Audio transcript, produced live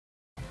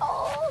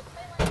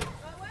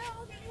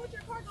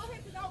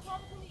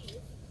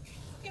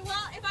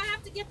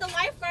to get the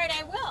lifeguard,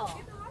 I will.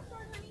 Get the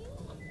lifeguard, honey.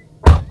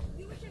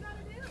 Do what you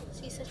gotta do.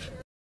 She's such a...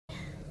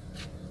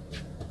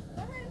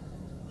 Go ahead.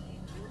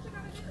 Do what you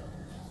gotta do.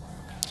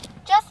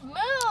 Just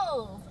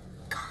move.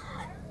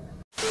 God.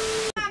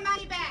 My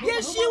money back.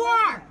 Yes, you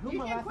are.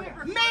 You can quit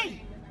recording.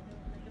 Me.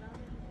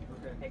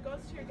 It goes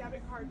to your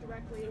debit card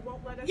directly. It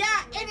won't let us.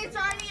 Yeah, and it's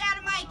already out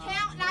of my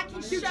account, and I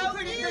can show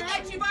you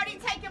that you've already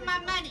taken my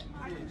money.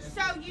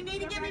 So you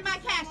need to give me my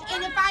cash.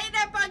 And if I end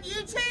up on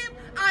YouTube,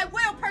 I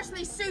will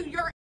personally sue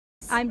your ass.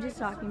 I'm just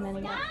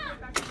documenting it.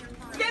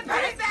 Then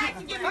put it back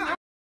and give me my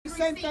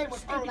same thing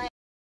with her.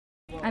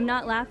 I'm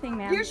not laughing,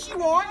 ma'am. Yes,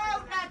 you are.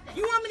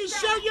 You want me to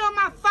show you on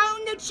my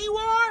phone that you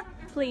are?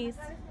 Please.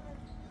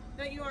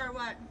 That you are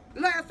what?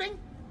 Laughing.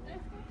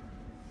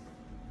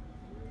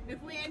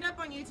 If we end up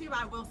on YouTube,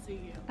 I will sue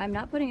you. I'm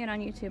not putting it on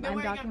YouTube. I'm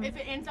If documenting.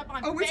 it ends up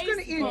on Oh, it's going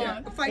to end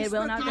Facebook, up. Facebook, It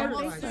will not I go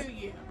will to sue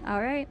you.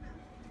 All right.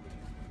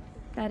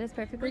 That is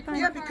perfectly fine.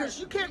 Yeah, because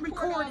you can't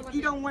record if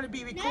you don't want to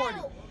be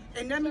recorded.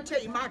 And let me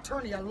tell you, my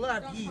attorney, I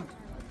love you.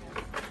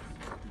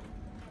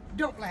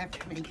 Don't laugh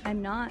at me.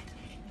 I'm not.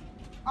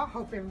 I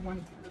hope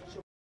everyone gets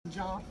your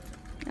job.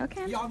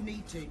 Okay. Y'all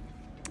need to.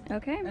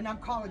 Okay. And I'm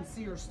calling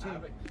Sears too.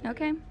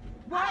 Okay.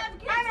 What? I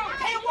don't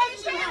care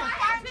what you have.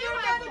 Find you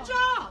another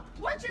job.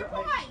 What's your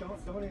point?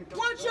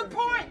 What's your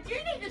point? You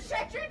need to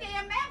shut your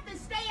damn mouth and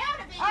stay out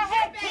of it. I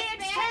have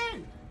kids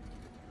too.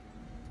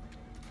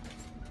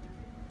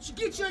 Should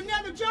get you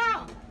another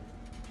job.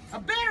 A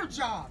better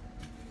job.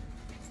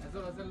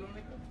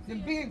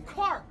 Than being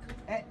clerk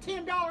at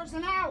 $10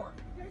 an hour.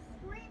 You're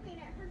screaming.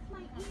 It hurts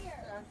my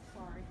ear. I'm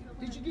sorry.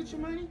 Did you get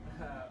your money?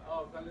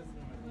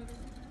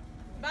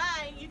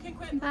 Bye. You can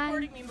quit Bye.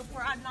 recording me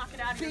before I knock it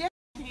out of your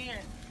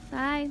hand.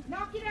 Bye.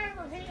 Knock it out of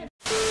her hand.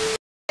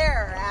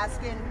 They're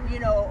asking, you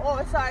know,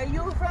 oh, so are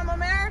you from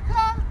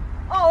America?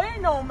 Oh, it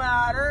no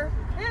matter.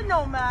 It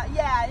no matter.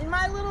 Yeah, in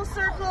my little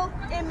circle,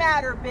 it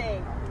matter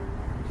big.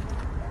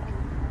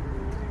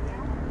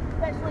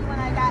 Especially when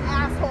I got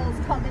assholes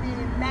coming in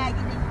and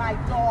maggoting my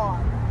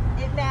dog.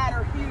 It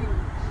matter huge.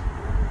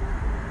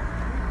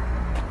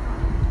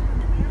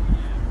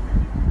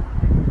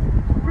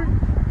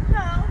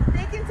 No,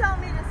 they can tell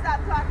me to stop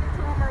talking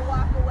to them or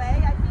walk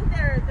away. I think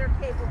they're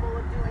capable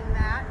of doing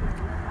that.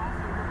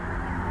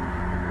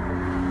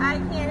 I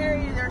can't hear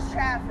you, there's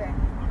traffic.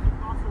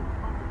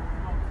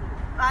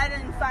 I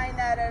didn't find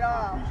that at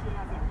all.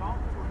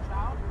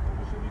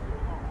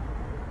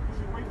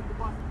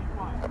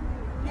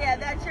 Yeah,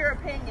 that's your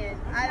opinion.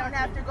 I don't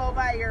have to go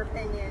by your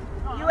opinion.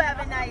 You have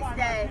a nice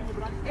day.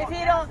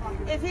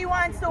 If he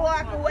wants to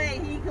walk away,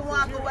 he can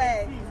walk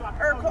away.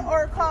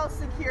 Or call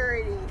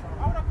security.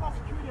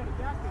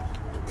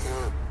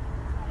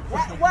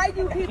 Why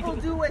do people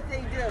do what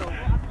they do?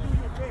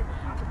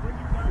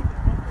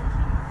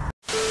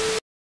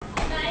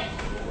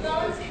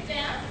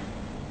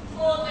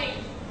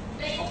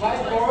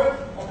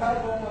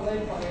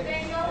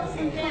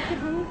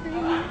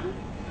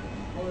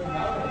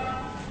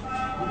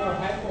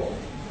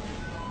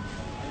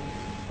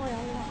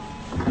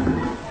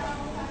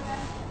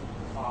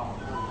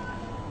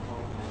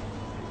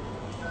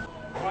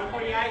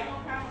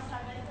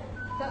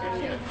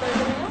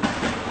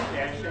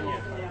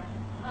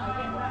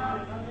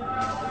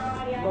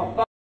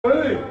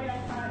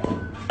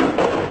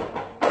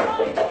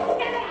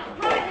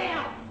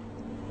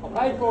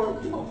 Pay for it,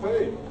 I'll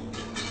pay.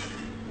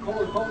 Come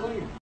on,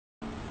 leave.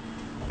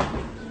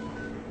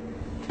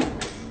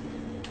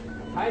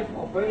 Pay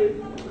for food,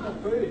 I'll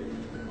pay.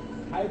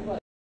 Pay for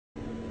it.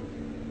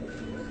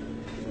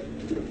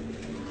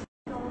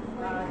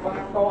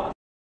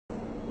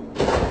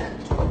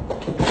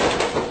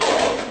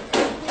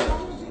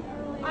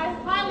 I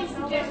highly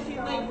suggest you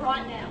leave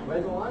right now.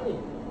 Where's my money?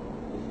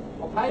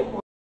 I'll pay for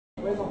it.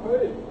 Where's my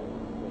food?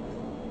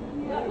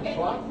 Okay.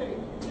 What?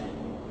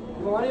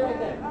 Give my money right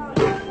there.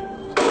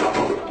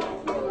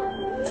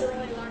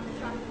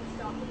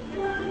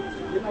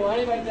 Give my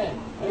money right there.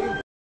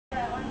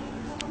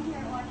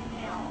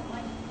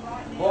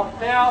 Locked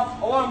down.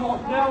 Oh, I'm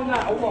locked down now.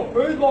 I want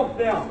food locked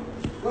down.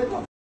 Where's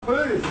my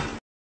food?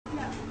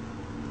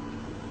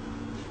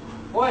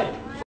 Oi.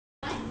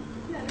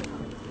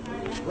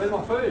 Where's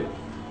my food?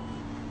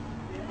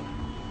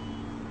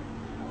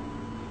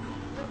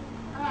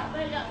 Alright,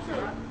 there you go.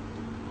 Sure.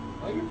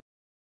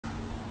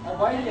 I'll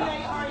wait here.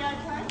 Are you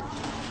okay?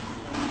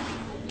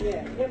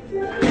 Yeah.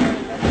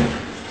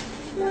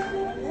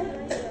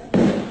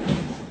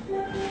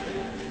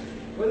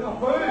 Where's my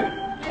food?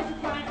 Yes, you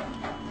can.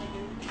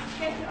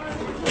 Get your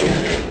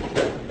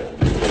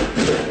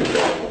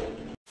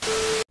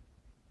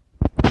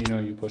You know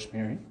you pushed me,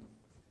 right?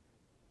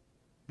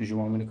 Did you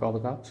want me to call the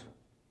cops?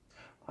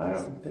 I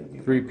don't think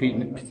you.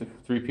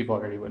 Three people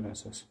already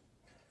witnessed this.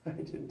 I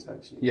didn't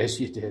touch you. Yes,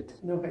 you did.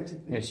 No, I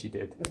didn't. Yes, you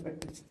did. No, I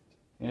didn't.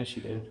 Yes,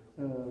 you did.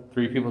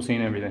 3 people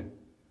seen everything.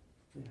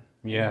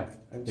 Yeah,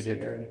 I'm you did.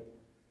 scared.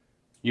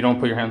 You don't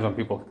put your hands on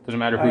people. Doesn't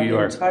matter who I you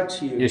are. didn't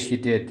touch you. Yes, you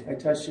did. I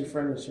touched your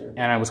furniture.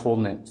 And I was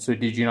holding it. So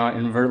did you not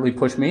inadvertently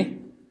push me?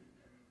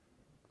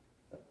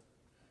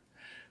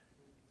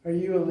 Are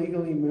you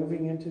illegally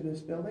moving into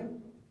this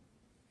building?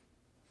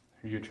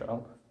 Are you a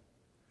child?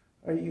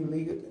 Are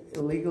you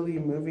illegally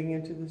moving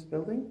into this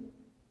building?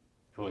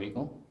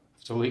 Illegal?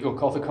 If it's illegal,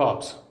 call the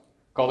cops.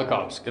 Call the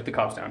cops. Get the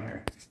cops down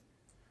here.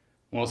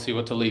 We'll see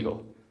what's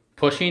illegal.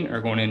 Pushing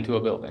or going into a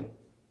building?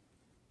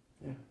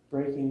 Yeah,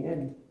 breaking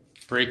in.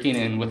 Breaking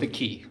in with a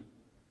key.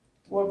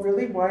 Well,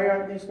 really? Why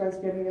aren't these guys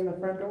getting in the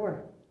front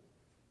door?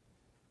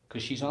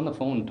 Because she's on the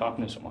phone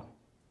talking to someone.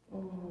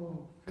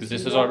 Oh. Because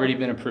this has already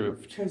been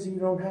approved. Because you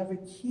don't have a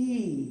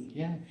key.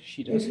 Yeah,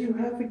 she does. If you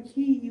have a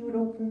key, you would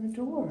open the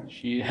door.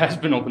 She has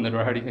been opening the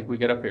door. How do you think we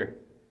get up here?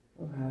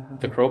 Wow.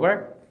 The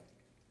crowbar?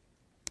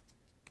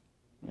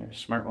 You're a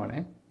smart one,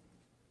 eh?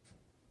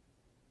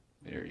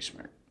 Very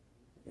smart.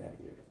 Yeah,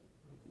 you're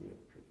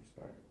pretty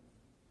smart.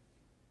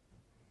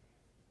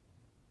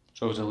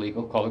 So it was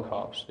illegal. Call the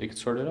cops. They could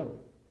sort it out.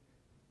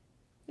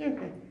 Yeah,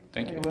 okay.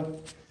 Thank I you.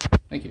 will.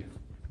 Thank you.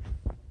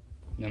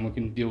 And then we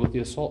can deal with the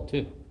assault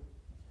too.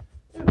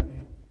 Okay.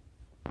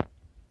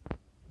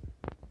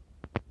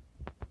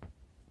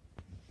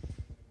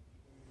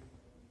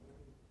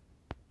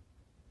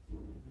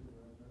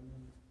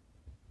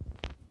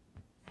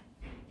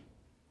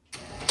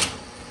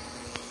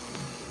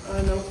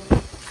 No.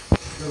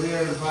 She'll be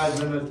here in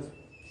 5 minutes.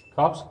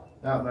 Cops?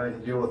 Now, I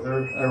can deal with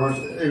her.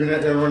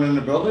 Everyone in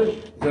the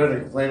building, they're to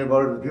complain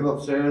about it. The people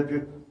upstairs,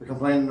 they're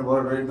complaining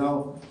about it right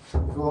now.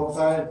 Go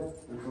outside,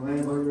 they're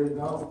complaining about it right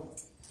now.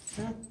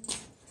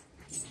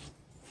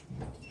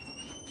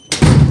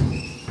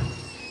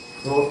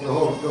 The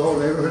whole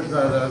neighborhood's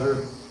not at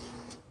her.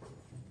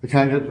 They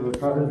can't get to the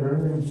cottage or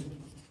anything.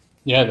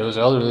 Yeah, there was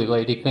an elderly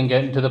lady couldn't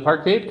get into the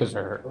park gate because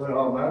of her. Well,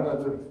 all mad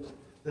at her.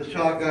 This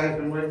shot guy's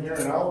been waiting here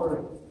an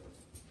hour.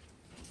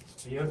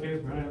 Are you okay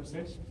with running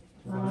upstairs?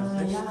 Yeah,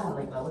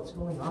 like, what's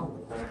going on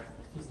with her?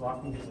 He's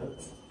locking his up.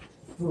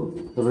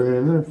 Everything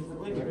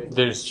in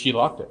there? She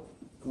locked it.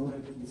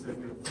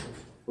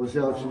 We'll see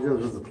how she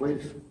deals with the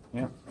police.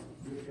 Yeah.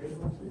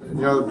 And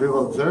the other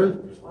people upstairs,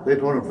 they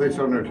put a police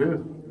on there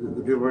too.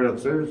 The people right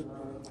upstairs.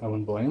 I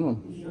wouldn't blame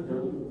them.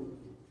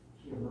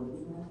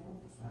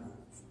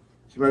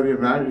 She might be a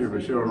manager,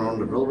 but she don't own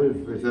the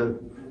building. They said,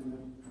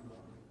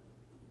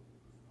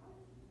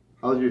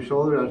 how's your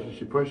shoulder after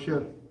she pushed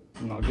you?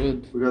 Not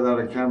good. We got that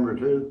on camera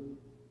too.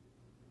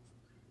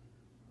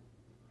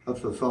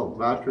 That's assault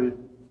battery.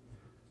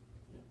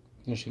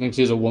 Yeah, she thinks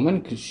she's a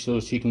woman so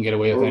she can get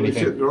away with Well,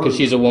 anything. Because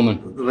she's a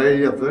woman. The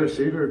lady up there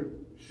seen her.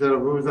 She said,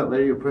 who was that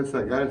lady who pushed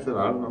that guy? I said,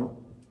 I don't know.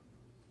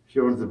 She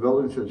owns the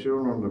building. She said, she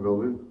don't own the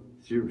building.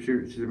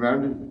 She's a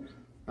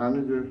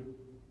manager.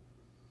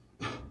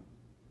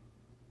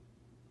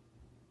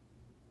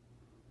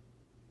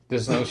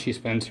 This is how she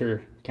spends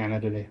her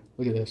Canada Day.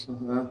 Look at this.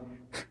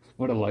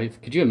 What a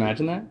life. Could you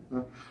imagine that?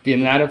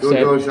 Being that upset.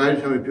 Don't go outside,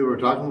 how many people are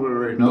talking about her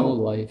right now. No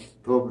life.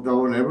 The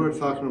whole neighborhood's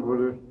talking about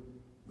her.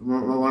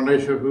 When they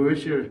say, who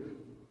is she?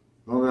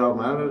 No, they're all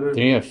mad at her.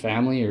 Do you have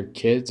family or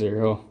kids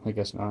or, oh, I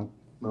guess not.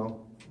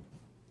 No.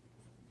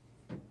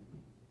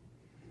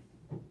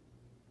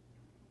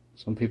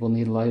 Some people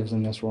need lives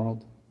in this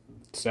world.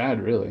 It's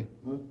sad, really.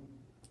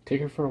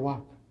 Take her for a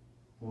walk.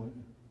 What?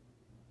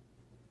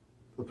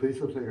 The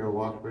police will take her a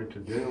walk right to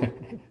jail.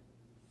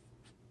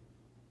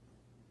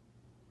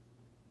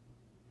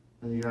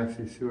 And you can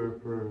actually sue her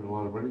for a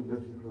lot of money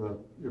just for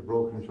your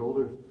broken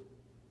shoulder.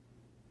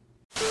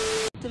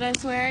 Did I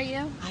swear at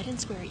you? I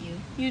didn't swear at you.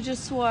 You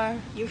just swore.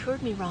 You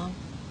heard me wrong.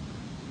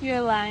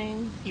 You're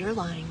lying. You're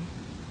lying.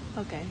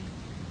 Okay.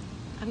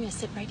 I'm gonna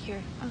sit right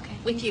here. Okay.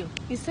 With you.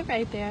 You sit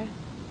right there.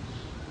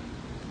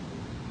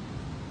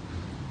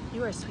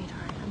 You are a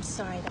sweetheart. I'm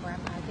sorry that we're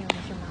arguing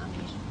with your mom.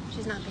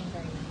 She's not being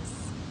very nice.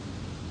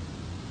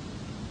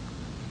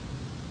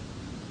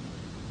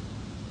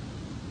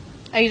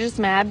 Are you just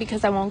mad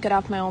because I won't get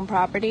off my own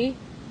property?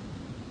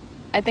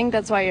 I think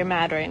that's why you're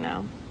mad right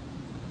now.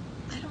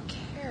 I don't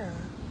care.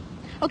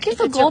 Okay,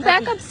 so go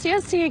back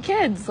upstairs to your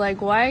kids.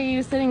 Like, why are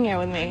you sitting here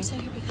with me? I'm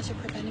sitting here because you're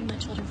preventing my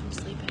children from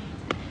sleeping.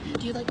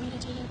 Do you like me to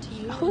take it to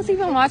you? Who's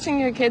even watching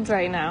your kids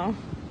right now?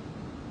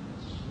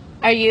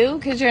 Are you?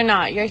 Because you're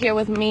not. You're here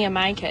with me and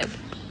my kid.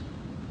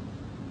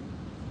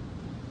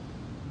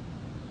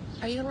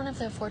 Are you in one of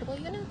the affordable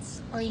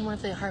units? Or are you in one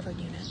of the Harvard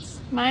units?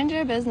 Mind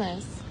your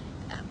business.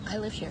 I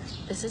live here.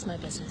 This is my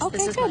business. Okay,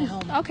 this is good. my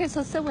home. Okay,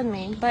 so sit with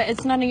me. But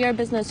it's none of your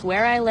business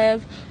where I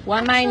live,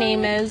 what my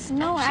name is.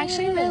 No,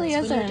 actually it really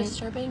isn't. When you're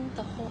disturbing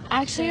the whole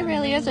Actually, it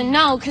really isn't.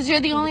 No, because you're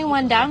the only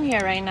one down here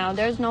right now.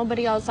 There's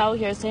nobody else out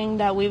here saying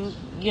that we,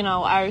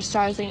 are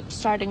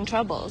starting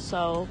trouble,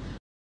 so.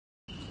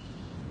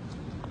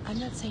 I'm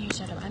not saying you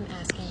shut up. I'm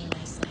asking you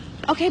nicely.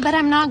 Okay, but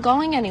I'm not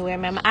going anywhere,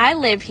 ma'am. I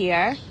live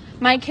here.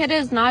 My kid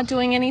is not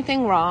doing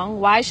anything wrong.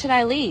 Why should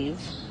I leave?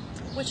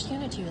 Which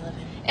unit do you live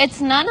in?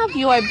 It's none of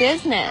your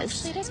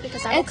business. Actually, it is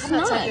because I will come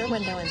outside your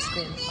window and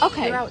scream.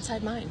 Okay. You're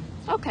outside mine.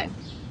 Okay.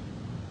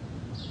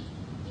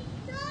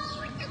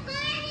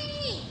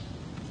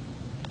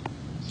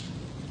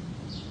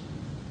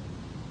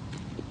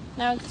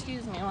 Now,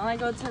 excuse me while I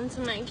go tend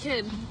to my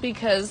kid,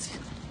 because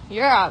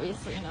you're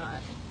obviously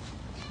not.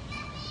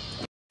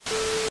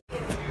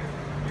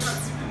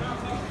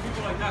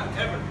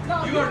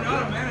 You are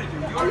not a manager.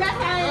 You are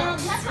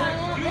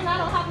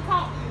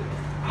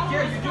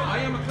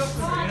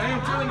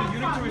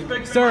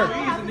Sir,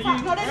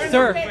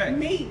 sir,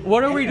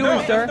 what are we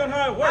doing, sir?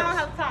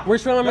 We're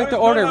trying to make the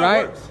order,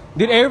 right?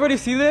 Did everybody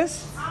see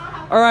this?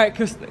 All right,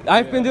 because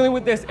I've been dealing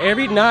with this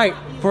every night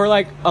for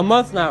like a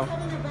month now.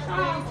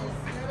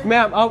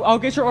 Ma'am, I'll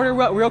get your order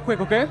real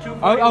quick, okay?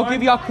 I'll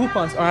give y'all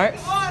coupons, all right?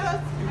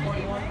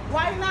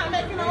 Why you not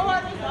making the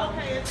orders?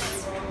 Okay.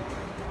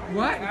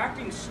 What?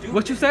 Acting stupid.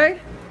 What you say?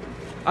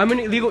 I'm an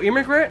illegal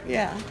immigrant?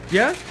 Yeah.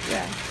 Yeah?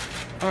 Yeah.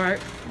 All right.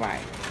 Right.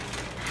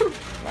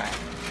 Right.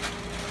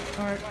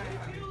 All right.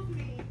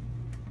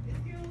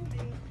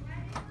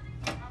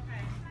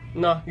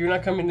 No, you're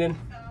not coming in.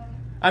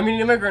 I'm an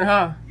immigrant,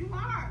 huh? You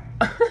are.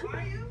 Are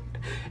you?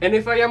 And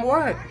if I am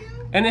what?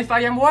 And if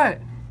I am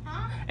what?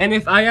 Huh? And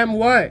if I am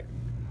what?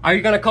 Are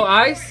you gonna call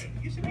ICE?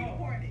 You should be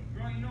reported.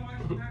 Bro, you know why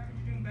she's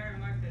doing better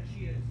in life than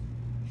she is?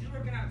 She's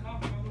working at Taco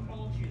Bell. Look how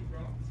old she is, bro.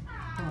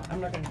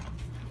 I'm not gonna.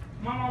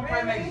 Mom,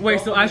 really?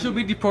 Wait, so I should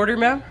be deported,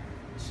 ma'am?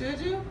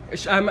 Should you?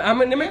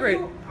 I'm an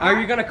immigrant. Are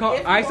you gonna call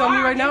ICE on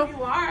me right now? If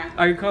you are.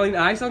 Are you calling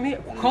ICE on me?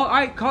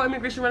 Call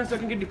immigration right now so I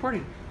can get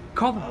deported.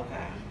 Call them.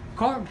 Okay.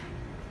 Call them.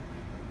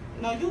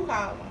 No, you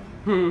call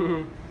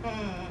them.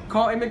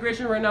 Call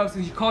immigration right now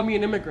since you called me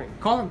an immigrant.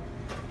 Call them.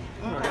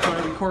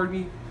 Trying to record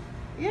me.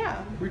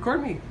 Yeah.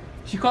 Record me.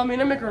 She called me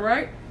an immigrant,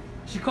 right?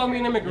 She called me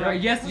an immigrant, right?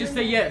 Yes, just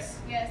say yes.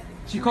 Yes.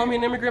 She called me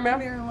an immigrant,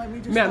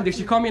 ma'am? Ma'am, did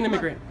she call me an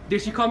immigrant?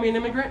 Did she call me an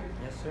immigrant?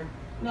 Yes, sir.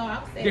 No,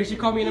 I'm saying. Did she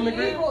call me an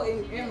immigrant? Illegal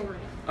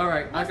immigrant. All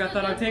right, I got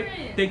that on tape.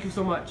 Thank you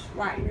so much.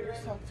 Right.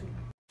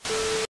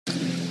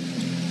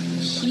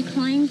 She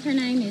claims her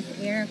name is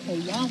Erica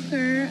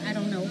Walker. I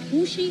don't know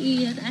who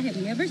she is. I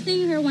have never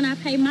seen her when I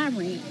pay my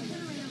rent.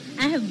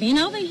 I have been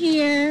over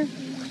here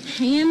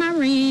paying my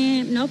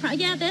rent. No problem.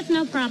 Yeah, that's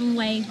no problem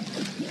way.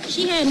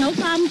 She had no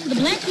problem till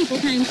the black people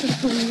came to the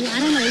pool. I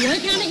don't know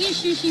what kind of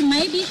issue she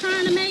may be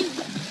trying to make,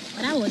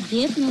 but I will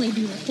definitely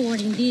be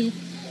reporting this.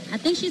 I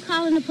think she's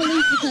calling the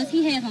police because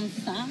he has on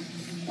socks.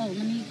 Oh,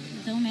 let me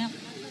zoom out.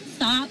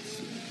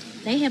 Socks.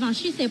 They have on,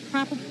 she said,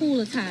 proper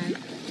pool attire.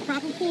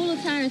 Proper pool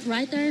attire is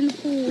right there in the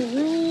pool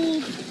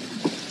rules.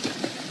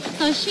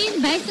 So she's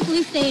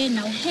basically said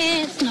no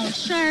hats, no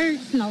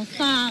shirts, no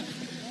socks.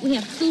 We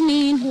have two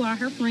men who are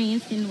her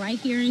friends sitting right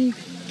here in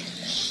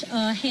hats,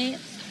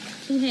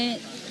 two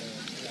hats.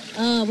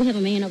 We have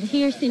a man over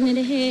here sitting in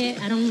the hat.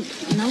 I don't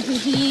know who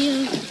he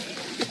is.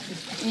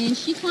 And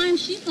she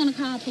claims she's going to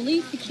call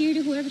police,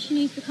 security, whoever she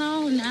needs to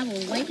call, and I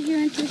will wait here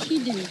until she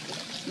do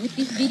with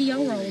this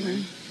video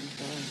rolling.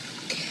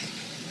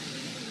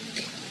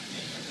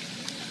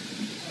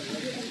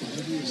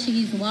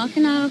 She's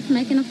walking off,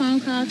 making a phone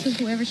call to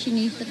whoever she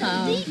needs to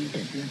call.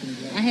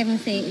 I haven't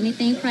said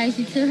anything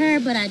crazy to her,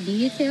 but I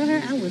did tell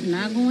her I was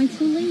not going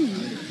to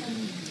leave.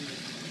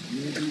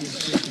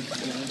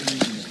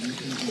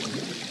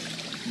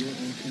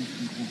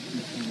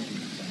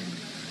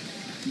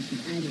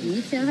 I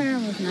did tell her I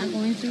was not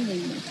going to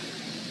leave.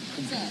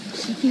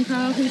 She can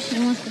call who she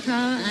wants to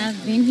call.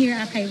 I've been here.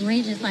 I pay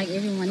rent just like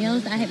everyone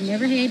else. I have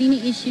never had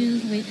any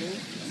issues with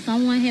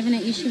someone having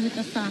an issue with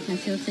a sock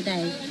until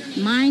today.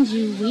 Mind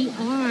you, we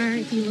are,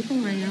 if you look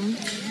around,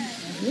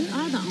 we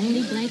are the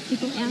only black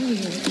people out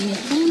here. And as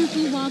soon as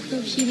we walked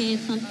up, she had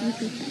something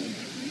to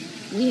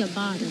say. We have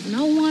bothered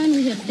no one.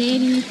 We have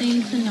said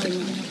anything to no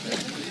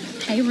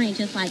one. Pay rent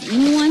just like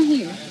anyone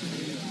here.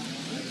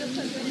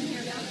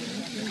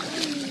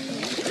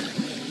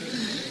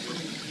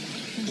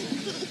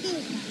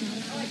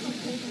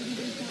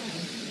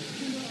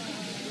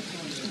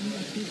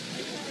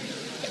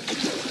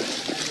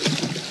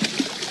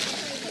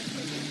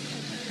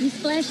 You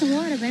splash some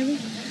water, baby.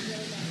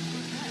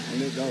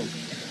 Let it go.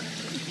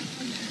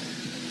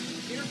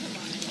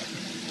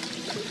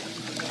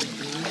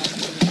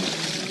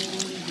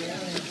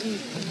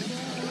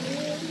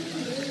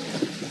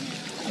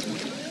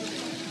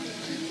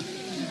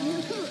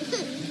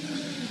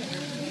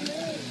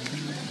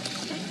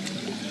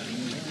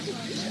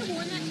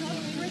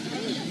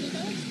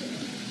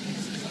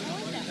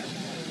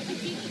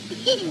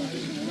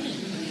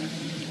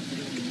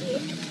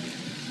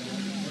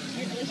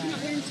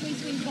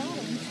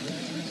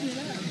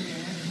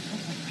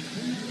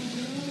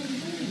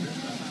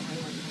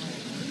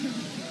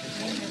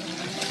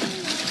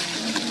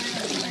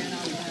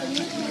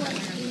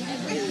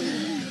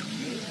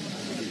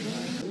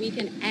 We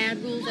can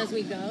add rules as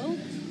we go,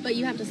 but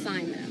you have to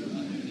sign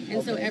them.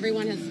 And so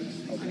everyone has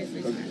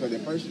obviously signed them. Because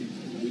at first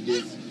we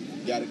just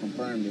got to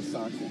confirm that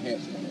socks and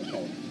hats were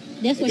okay.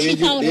 That's what she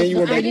told us.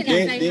 I didn't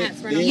say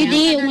hats were okay. You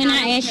did They're when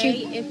not I asked okay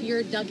you. if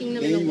you're ducking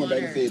them Then in you the went back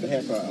and water. said the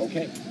hats are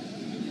okay.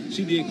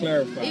 She did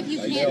clarify. If you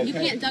like, can't, you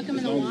okay, can't duck them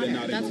in as the long as they're water.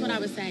 not in That's the what I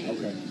water. was saying.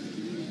 Okay.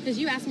 Because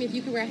you asked me if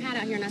you could wear a hat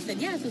out here, and I said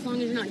yes, as long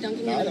as you're not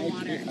dunking No, them I in the don't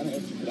water. I don't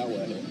have to, but I wear a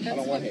hat. I That's don't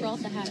wear what hats. brought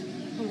the hat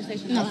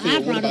conversation. No, I said, I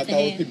what brought about up the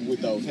those hat. people with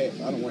those hats?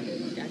 I don't wear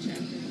hats. Gotcha.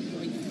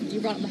 You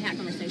brought up the hat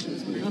conversation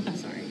this morning. Okay,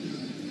 sorry.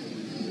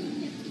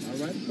 All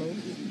right, Cole.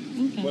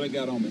 Okay. What I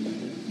got on me now?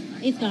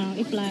 It's gone.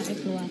 It flew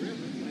out.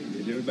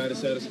 Is everybody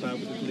satisfied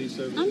with the police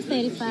service? I'm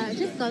satisfied.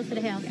 Just go to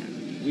the house.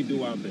 We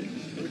do our best.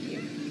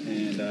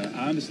 And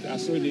I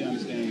certainly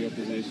understand your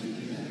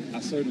position. I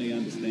certainly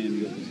understand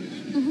your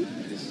position.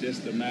 It's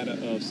just a matter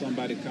of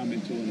somebody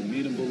coming to an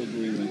amenable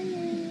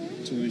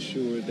agreement to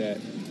ensure that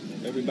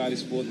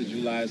everybody's 4th of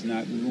July is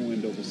not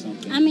ruined over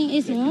something. I mean,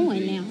 it's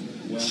ruined now.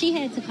 Well, She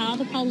had to call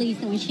the police,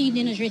 and when she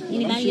didn't address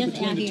anybody else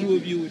out the here. two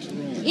of you, it's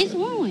ruined. It's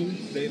ruined.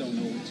 They don't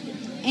know what's going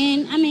on.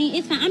 And I mean,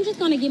 it's fine. I'm just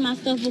gonna get my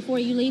stuff before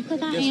you leave,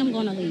 because I Yes, am ma'am.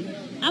 gonna leave.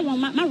 I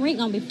want my rent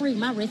gonna be free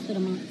my rest of the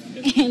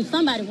month, and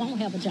somebody won't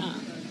have a job.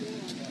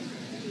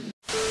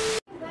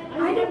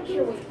 I don't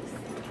care what you say.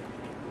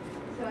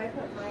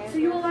 So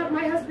you allowed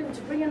my husband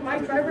to bring in my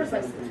driver's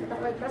license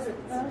without my presence?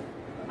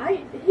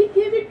 He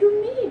gave it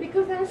to me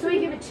because I. So he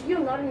gave it to you,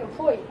 not an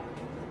employee.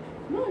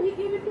 No, he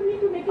gave it to me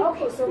to make it.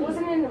 Okay, so it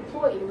wasn't an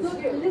employee. It was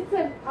you.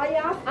 Listen, I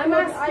asked. I'm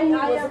asking you,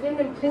 was it an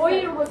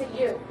employee or was it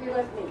you? You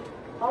left me.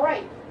 All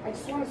right. I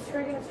just want a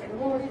straight answer. I don't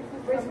want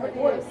to raise my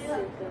voice.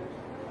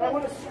 I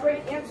want a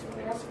straight answer.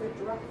 I ask for a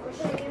direct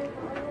question.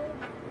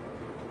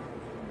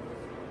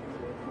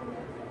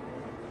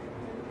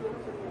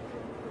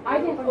 I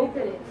didn't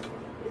open it.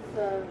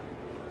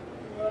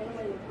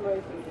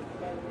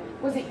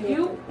 Was it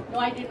you? No,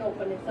 I didn't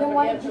open it. Then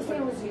why did you say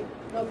it was you?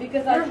 No,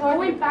 because You're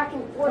going back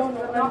and forth. No,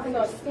 You're I'm not sorry.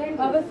 understanding.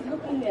 I was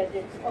looking at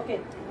it. Okay.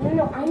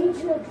 No, I need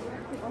to know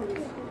directly from this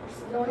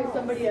person. No, it's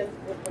somebody else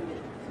opened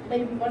it.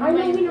 Maybe one I of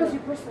know my- he knows you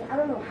personally. I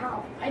don't know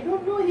how. I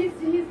don't know. He's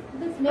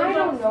this man. I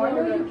don't know. I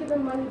know you give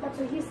him money. That's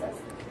what he says.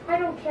 I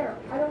don't care.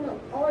 I don't know.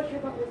 All I care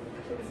about was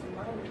his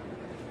money.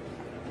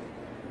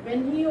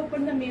 When he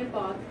opened the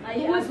mailbox,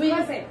 He was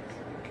present.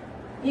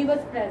 He was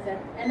present,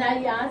 and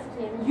I asked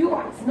him. You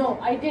asked. No,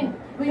 I didn't.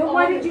 Then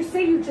why did you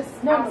say you just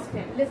asked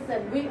him?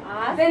 Listen, we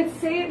asked. Then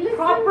say it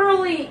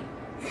properly.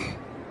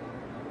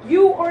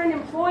 You are an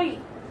employee.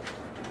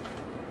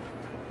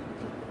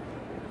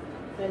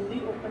 When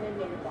we opened the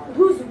mailbox.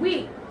 Who's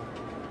we?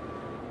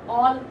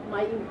 All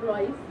my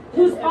employees.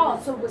 Who's and all?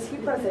 every- So was he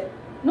present?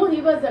 No,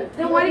 he wasn't.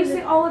 Then why do you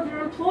say all of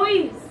your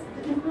employees?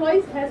 The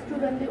employees has to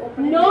run the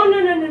open? No.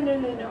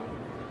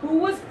 Who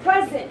was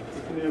present?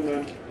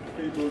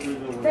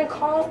 Then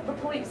call the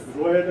police.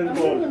 Go ahead and I'm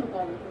call. not gonna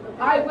call it.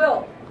 I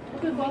will.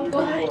 Okay, go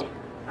ahead.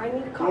 I need a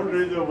Don't copy.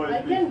 raise your voice,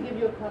 I please. can give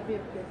you a copy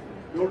of this.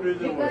 Don't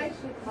raise your You voice. guys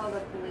should call the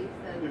police.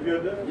 If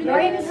you're there, You go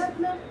guys Right? have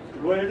now?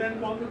 ahead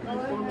and call the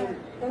police for me.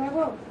 Then I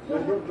will.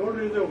 Don't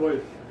raise your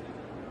voice.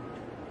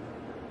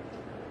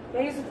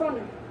 Yeah, use the phone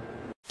now.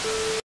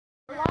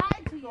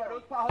 Lied to you. Are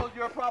those potholes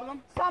your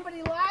problem?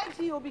 Somebody lied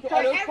to you because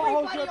Are those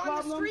potholes everybody your on the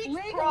problem? street's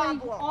Legally,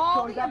 problem. all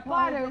So the is that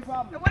potholes your abutters-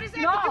 problem? And what does that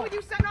have to do with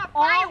you setting off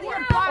All the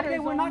fireworks? abutters- Okay,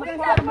 we're not What gonna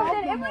does talk that about have to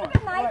it do no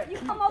with more. you? Right. You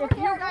come over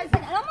here.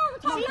 Listen, and I'm over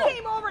She talking.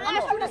 came over and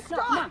asked you to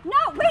stop. No,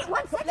 wait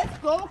 1 second. Let's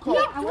go, Cole.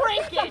 No, I want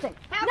to say Drink it. something.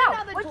 Have No,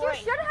 another what drink.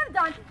 you should have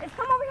done is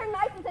come over here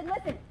nice and said,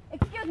 listen,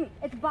 excuse me,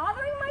 it's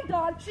bothering my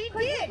dog. She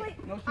Could you did.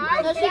 please-" No, she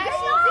I didn't. said she did.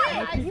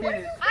 No, she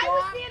didn't. I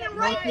was standing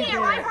right she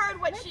there. I didn't.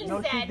 heard what she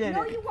No, she said. didn't.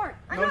 No, you weren't.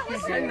 I'm No, not she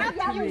listening to didn't.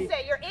 nothing you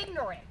say. You're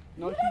ignorant.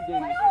 No, she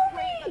didn't. Just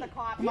wait for the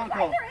cops. Come on,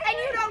 Cole. And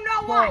you don't know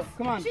Cole, us.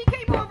 come on. She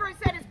came over and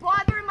said it's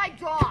bothering my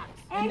dogs.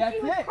 And that's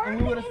she was it. And cursing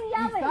we would've and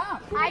yelling.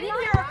 stopped. I didn't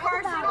hear her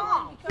curse at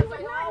all. She was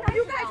not nice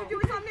You at guys all. are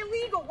doing something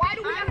illegal. Why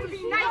do we have to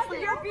be nice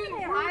when you're being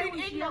rude I and was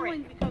ignorant?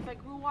 yelling because I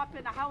grew up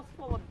in a house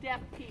full of deaf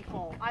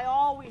people. I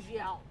always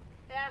yell.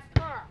 Ask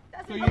her.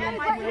 So you That didn't is see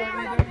what her you're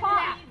either? gonna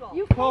talk.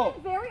 You Cole.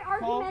 came very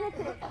Cole.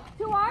 argumentative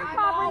to our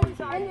property,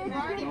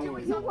 and you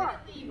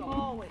were.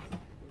 Always.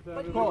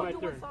 But Cole. you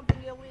were doing something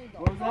illegal.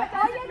 What was that?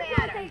 All you had to do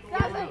is say, excuse me.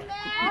 Doesn't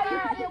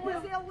matter. It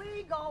was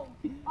illegal. All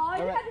you All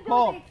right, had to do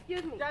Cole. is say,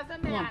 excuse me.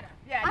 Doesn't matter.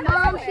 Yeah, I'm it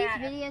doesn't sorry.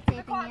 matter.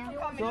 videotaping you.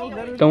 So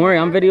let her- Don't worry,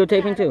 I'm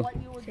videotaping too. What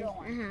you were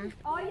doing.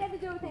 All you had to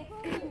do was say,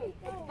 excuse me,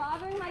 it's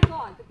bothering my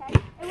dog, okay?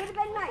 It would have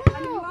been nice. I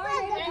mean, you are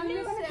a neighbor, and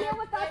you're going to deal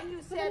with us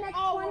for the next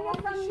 20 or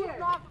some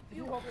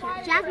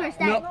years. Jasper,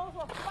 stay.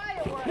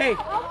 Hey,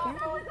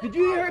 did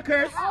you hear her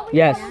curse?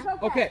 Yes.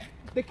 Okay,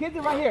 the kids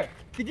are right here.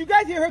 Did you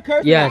guys hear her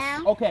curse? Yes.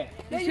 Okay.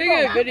 He's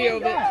taking a video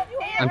of it.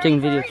 I'm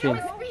taking video too.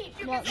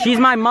 She's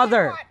my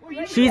mother.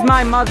 She's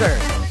my mother.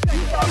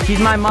 She's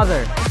my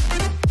mother.